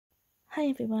Hi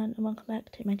everyone and welcome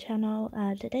back to my channel.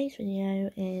 Today's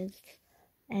video is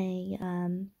a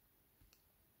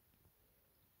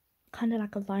kind of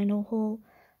like a vinyl haul.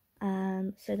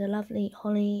 So the lovely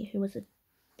Holly, who was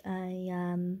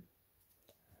a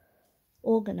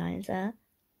organizer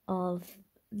of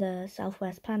the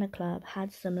Southwest Planner Club,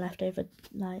 had some leftover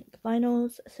like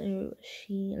vinyls, so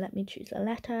she let me choose a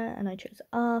letter and I chose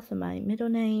R for my middle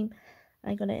name.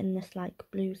 I got it in this like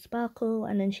blue sparkle,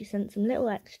 and then she sent some little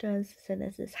extras. So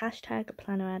there's this hashtag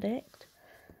planner addict,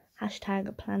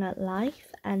 hashtag planner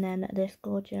life, and then this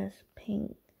gorgeous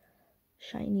pink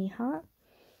shiny heart.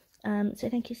 So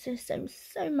thank you so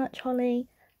much, Holly.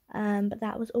 But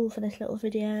that was all for this little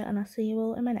video, and I'll see you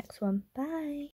all in my next one. Bye.